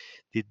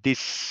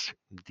this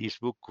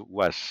book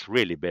was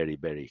really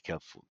very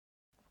helpful.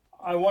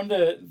 I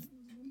wonder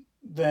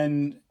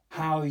then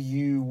how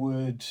you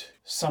would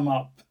sum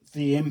up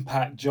the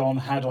impact John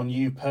had on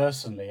you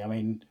personally. I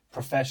mean,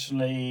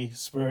 professionally,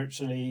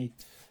 spiritually,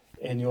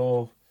 in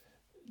your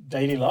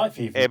daily life,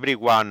 even.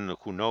 Everyone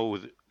who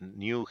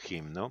knew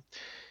him, no,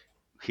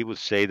 he would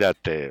say that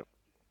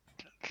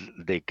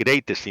the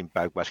greatest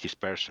impact was his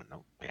person.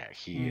 No, yeah,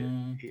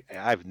 Mm,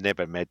 I've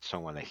never met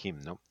someone like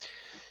him. No,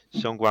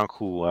 someone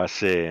who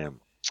was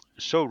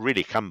so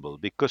really humble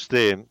because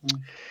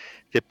mm,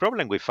 the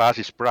problem with us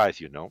is pride.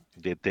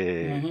 That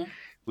mm-hmm,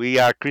 we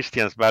are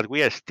Christians, but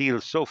we are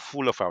still so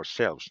full of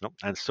ourselves, no,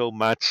 and so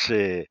much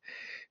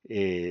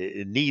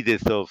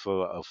needed of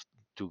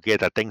to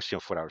get attention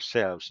for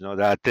ourselves,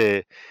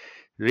 that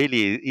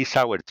really is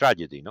our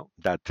tragedy, no,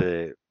 that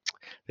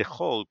the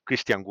whole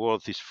Christian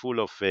world is full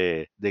of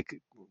the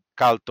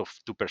cult of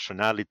two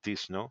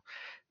personalities, no.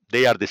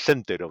 They are the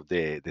center of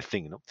the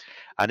thing, no.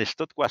 And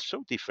Stott was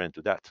so different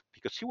to that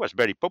because he was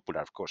very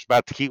popular, of course,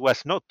 but he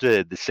was not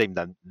the same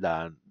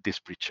than these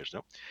preachers,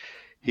 no.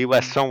 He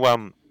was mm,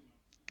 someone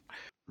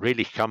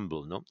really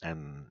humble, no,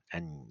 and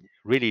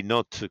really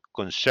not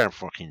concerned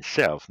for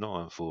himself, no,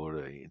 and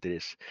for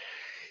this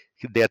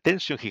the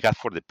attention he had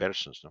for the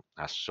persons, no,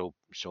 as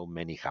so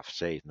many have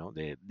said, no,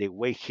 the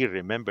way he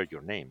remembered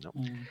your name, no,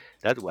 mm,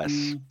 that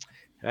was mm,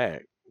 uh,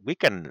 we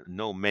can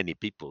know many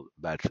people,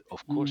 but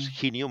of course mm.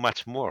 he knew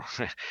much more,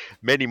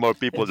 many more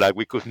people Yes. that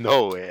we could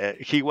know.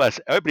 He was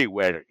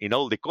everywhere in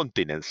all the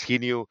continents. He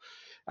knew,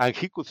 and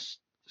he could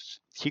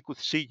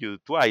see you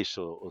twice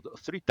or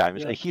three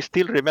times, Yeah. and he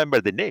still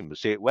remembered the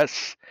names. It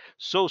was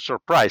so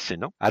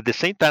surprising. No? At the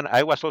same time,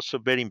 I was also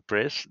very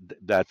impressed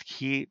that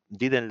he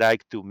didn't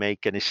like to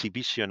make an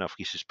exhibition of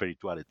his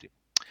spirituality.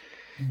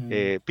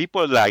 Mm,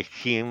 People like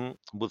him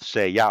would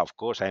say, "Yeah, of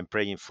course, I'm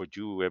praying for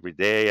you every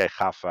day. I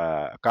have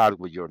a card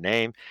with your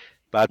name."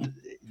 But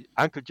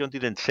Uncle John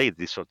didn't say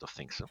these sort of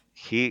things. No?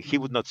 He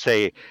would mm, not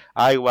say,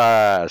 "I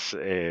was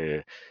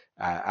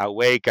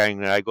awake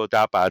and I got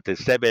up at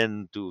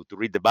 7 to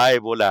read the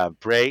Bible and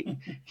pray."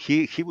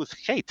 He would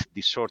hate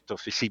this sort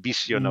of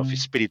exhibition of mm.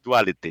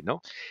 spirituality.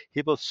 No,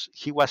 he was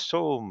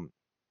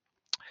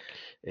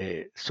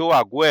so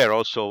aware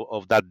also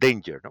of that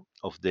danger, no?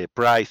 Of the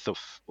price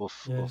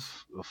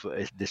Yes. of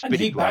the And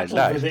he spiritual battled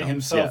with life. it No, yeah,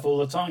 himself all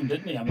the time,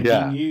 didn't he? I mean, he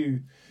yeah.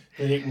 knew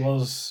that it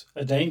was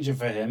a danger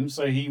for him,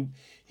 so he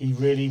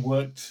really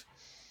worked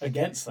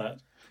against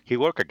that. He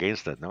worked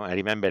against that. No, I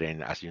remember,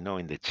 as you know,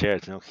 in the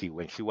church, no, he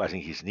when he was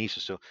in his knees,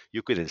 so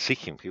you couldn't see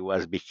him. He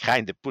was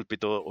behind the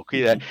pulpit, or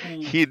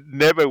he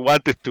never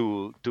wanted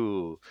to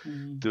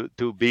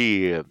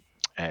be.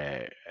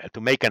 Uh, to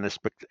make an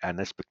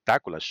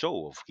spectacular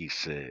show of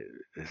his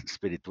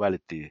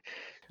spirituality,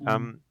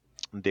 um,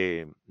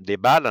 the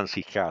balance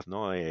he has,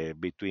 no,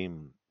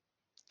 between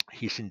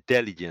his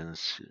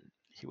intelligence.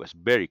 He was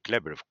very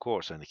clever, of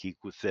course, and he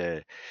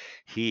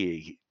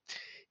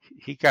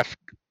he has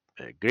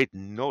great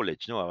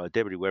knowledge, no, about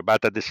everywhere.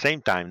 But at the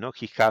same time, no,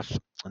 he has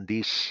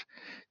this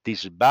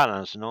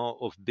balance, no,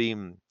 of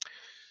being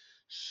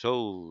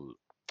so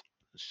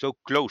so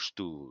close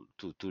to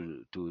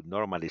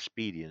normal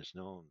experience,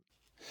 no.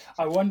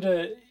 I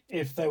wonder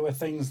if there were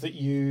things that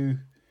you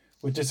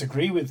would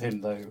disagree with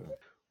him, though.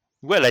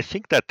 Well, I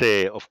think that,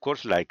 of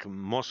course, like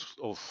most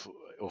of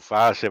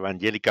us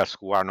evangelicals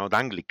who are not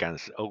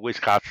Anglicans, always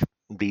have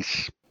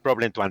this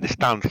problem to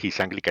understand his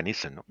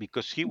Anglicanism, no?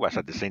 Because he was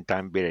at the same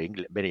time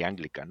very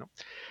Anglican. No?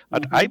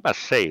 But I Hmm. must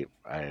say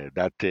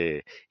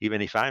that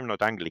even if I'm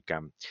not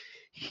Anglican,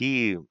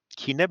 he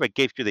he never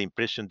gave you the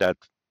impression that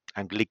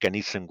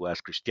Anglicanism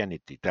was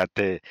Christianity. That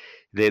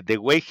the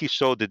way he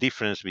saw the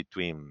difference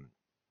between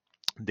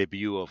the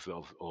view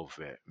of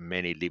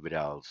many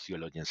liberal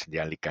theologians in the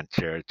Anglican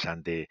Church,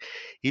 and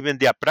even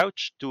the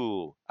approach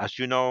to, as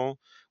you know,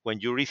 when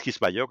you read his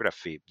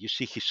biography, you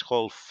see his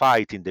whole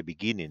fight in the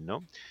beginning,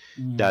 no?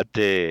 Mm,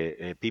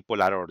 That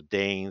people are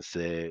ordained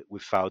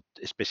without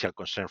special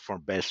concern for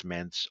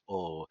vestments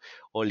or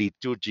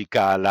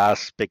liturgical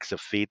aspects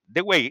of it.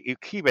 The way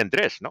he even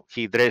dressed, no,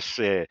 he dressed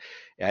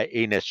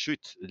in a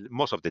suit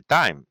most of the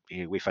time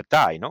with a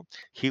tie, no.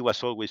 He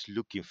was always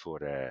looking for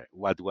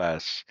what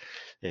was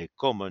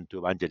common to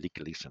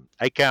evangelicalism.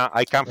 I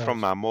come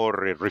from right. a more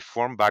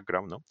reform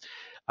background, no,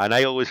 And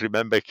I always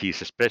remember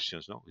his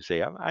expressions. No, he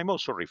say, I'm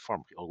also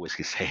reformed. Always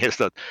he says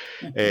that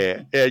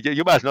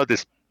you must not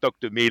talk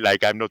to me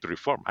like I'm not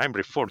reformed. I'm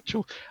reformed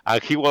too.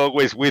 And he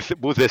always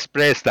would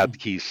express that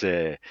his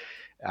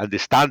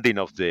understanding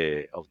of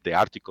the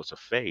articles of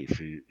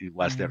faith, it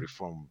was the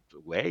reformed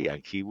way,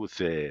 and he would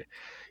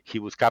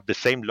have the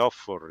same love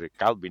for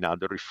Calvin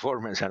and the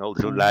reformers, and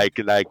also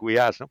like we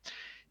asked. No?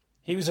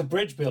 He was a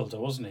bridge builder,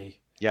 wasn't he?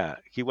 Yeah,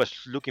 he was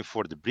looking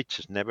for the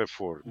bridges, never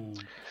for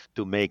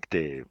to make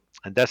the,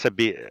 and that's a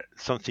bit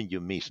something you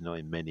miss, no,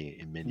 in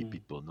many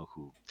people, no,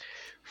 who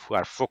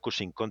are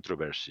focusing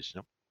controversies,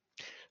 no.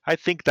 I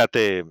think that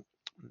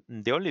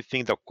the only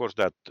thing, of course,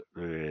 that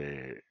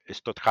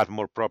Stott had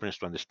more problems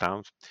to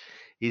understand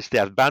is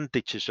the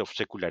advantages of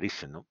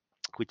secularism, no?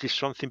 Which is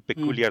something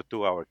peculiar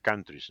to our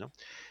countries. No?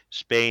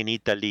 Spain,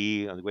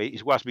 Italy, and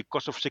it was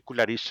because of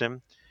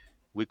secularism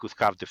we could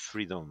have the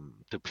freedom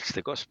to preach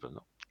the gospel.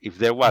 No? If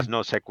there was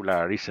no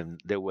secularism,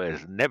 there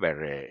was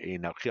never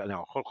in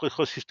our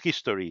whole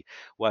history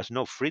was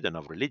no freedom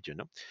of religion.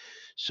 No?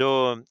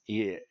 So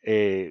he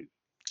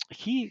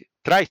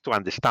tried to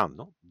understand,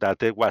 no, that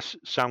there was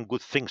some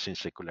good things in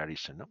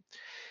secularism. No?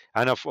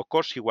 And of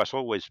course, he was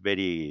always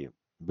very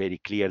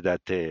clear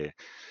that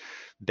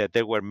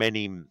there were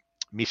many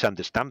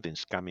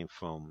misunderstandings coming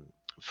from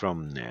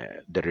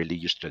the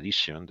religious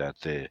tradition,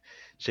 that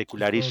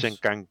secularism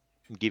can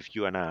give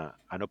you an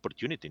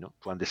opportunity, no,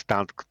 to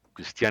understand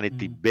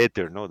Christianity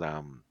better, no,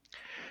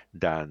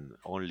 than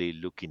only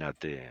looking at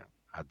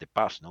the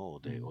past, no,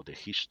 or the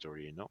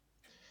history, no.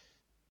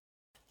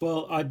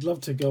 Well, I'd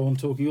love to go on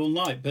talking all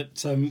night,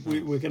 but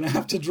we're going to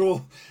have to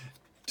draw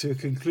to a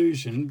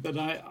conclusion. But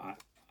I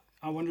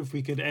wonder if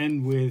we could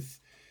end with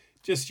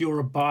just your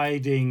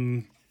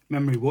abiding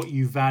memory, what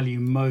you value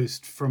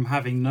most from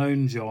having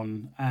known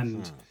John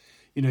and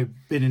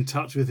been in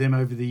touch with him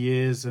over the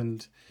years,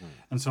 and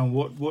so on.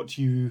 What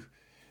you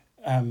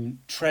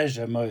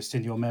treasure most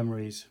in your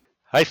memories?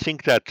 I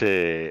think that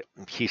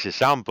his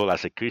example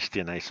as a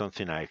Christian is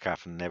something I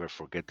have never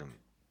forgotten.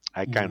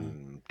 I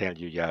can tell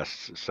you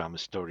just some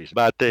stories,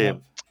 but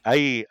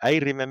I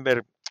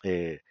remember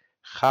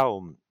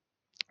how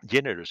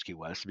generous he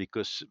was,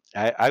 because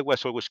I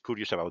was always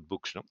curious about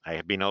books. No, I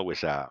have been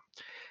always a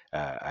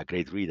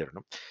great reader,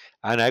 no,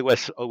 and I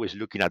was always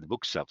looking at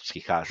bookshelves he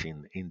has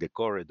in the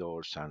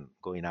corridors and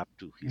going up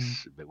to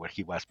his where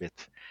he was bed,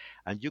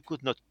 and you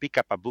could not pick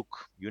up a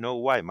book. You know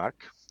why, Mark?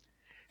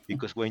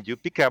 Because when you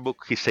pick a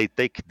book, he say,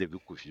 "Take the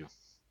book with you."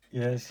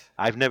 Yes,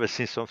 I've never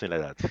seen something like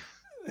that.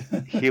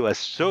 He was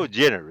so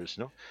generous,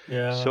 no,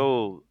 yeah,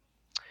 so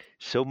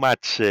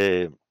much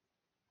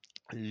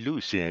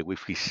loose with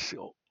his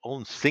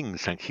own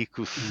things, and he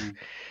could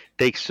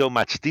take so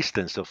much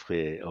distance of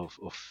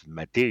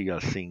material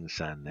things,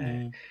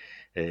 and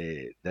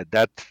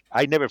that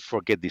I never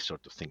forget these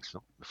sort of things,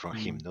 no, from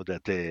him, no,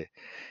 that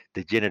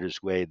the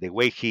generous way, the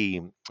way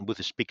he would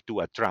speak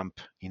to a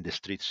tramp in the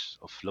streets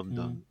of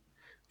London,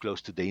 close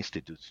to the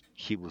institute.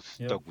 He would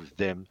talk with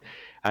them,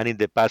 and in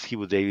the past he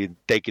would even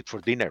take it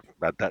for dinner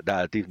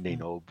that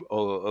evening,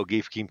 or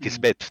give him his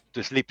bed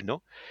to sleep.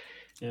 No,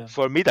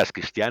 for me that's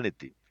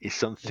Christianity. It's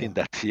something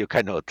that you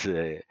cannot.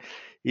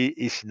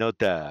 It's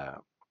not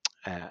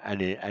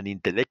an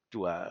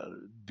intellectual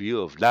view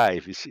of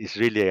life. It's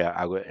really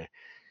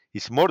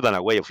it's more than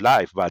a way of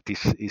life, but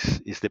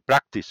it's the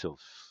practice of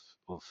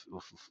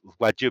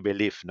what you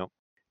believe. No,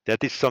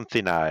 that is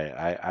something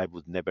I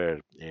would never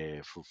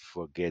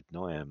forget.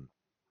 No,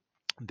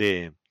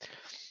 the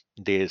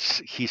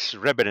his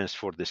reverence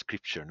for the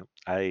scripture. No?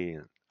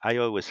 I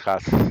always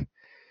had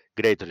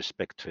great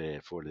respect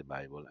for the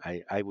Bible.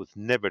 I would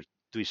never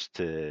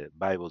twist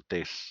Bible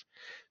texts,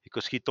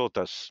 because he taught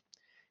us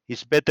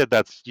it's better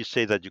that you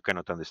say that you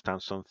cannot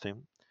understand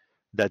something,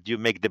 that you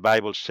make the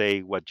Bible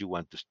say what you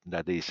want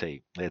that they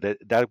say.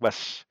 That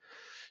was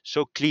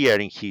so clear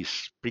in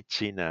his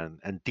preaching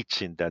and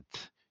teaching, that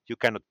you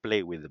cannot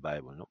play with the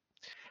Bible. No?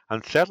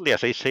 And thirdly,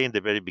 as I say in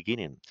the very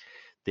beginning,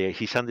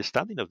 his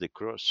understanding of the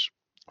cross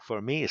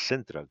for me is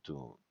central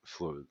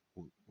for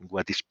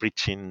what is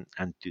preaching,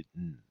 and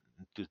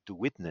to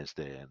witness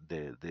the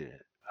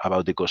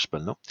about the gospel.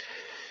 No,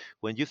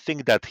 when you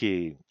think that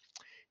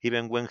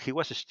even when he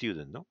was a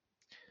student, no,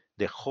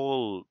 the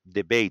whole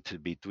debate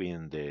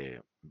between the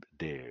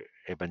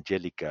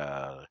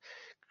evangelical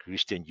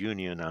Christian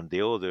Union and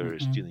the other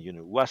student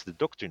union was the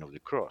doctrine of the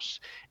cross.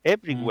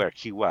 Everywhere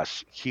he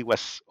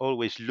was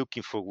always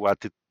looking for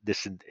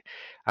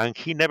and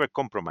he never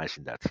compromised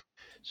in that.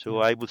 So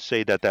I would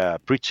say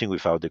that preaching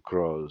without the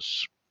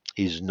cross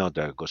is not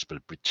a gospel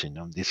preaching.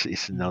 No? This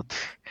is not.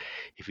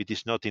 If it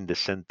is not in the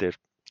center,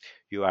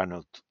 you are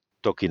not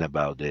talking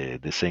about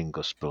the same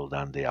gospel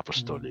than the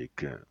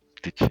apostolic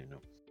teaching.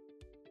 No?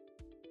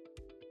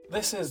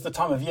 This is the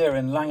time of year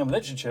in Langham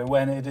literature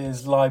when it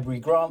is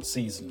library grant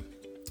season.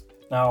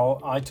 Now,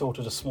 I taught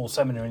at a small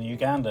seminary in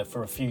Uganda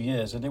for a few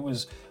years, and it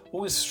was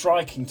always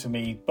striking to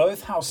me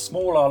both how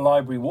small our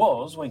library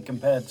was when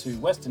compared to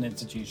Western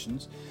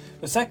institutions,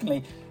 But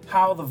secondly,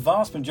 how the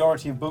vast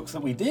majority of books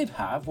that we did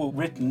have were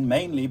written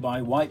mainly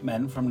by white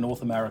men from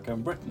North America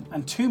and Britain.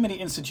 And too many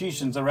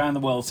institutions around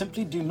the world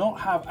simply do not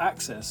have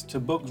access to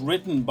books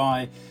written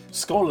by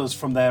scholars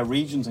from their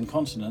regions and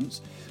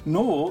continents,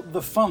 nor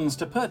the funds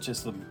to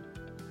purchase them.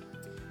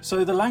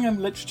 So the Langham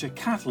Literature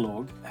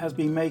Catalogue has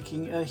been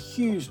making a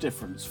huge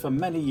difference for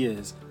many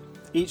years.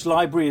 Each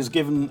library is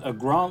given a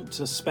grant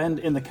to spend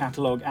in the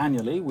catalogue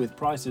annually, with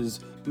prices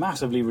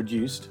massively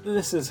reduced.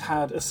 This has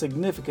had a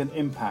significant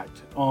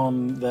impact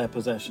on their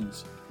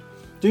possessions.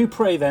 Do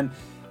pray then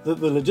that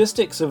the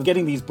logistics of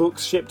getting these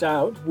books shipped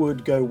out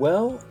would go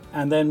well,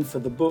 and then for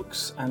the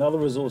books and other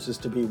resources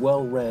to be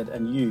well read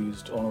and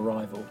used on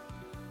arrival,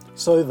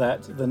 so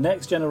that the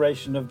next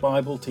generation of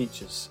Bible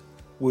teachers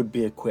would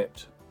be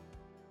equipped.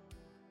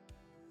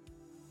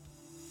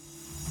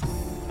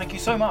 Thank you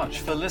so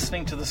much for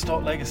listening to The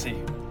Stott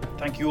Legacy.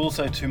 Thank you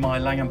also to my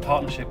Langham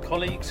Partnership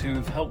colleagues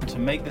who've helped to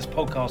make this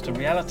podcast a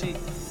reality.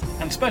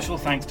 And special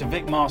thanks to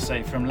Vic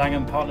Marseille from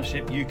Langham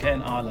Partnership UK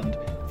and Ireland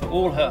for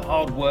all her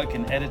hard work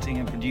in editing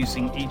and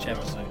producing each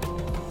episode.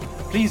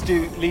 Please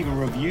do leave a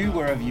review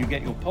wherever you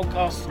get your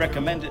podcasts,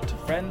 recommend it to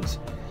friends,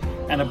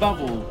 and above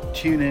all,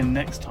 tune in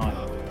next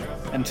time.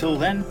 Until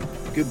then,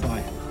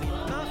 goodbye.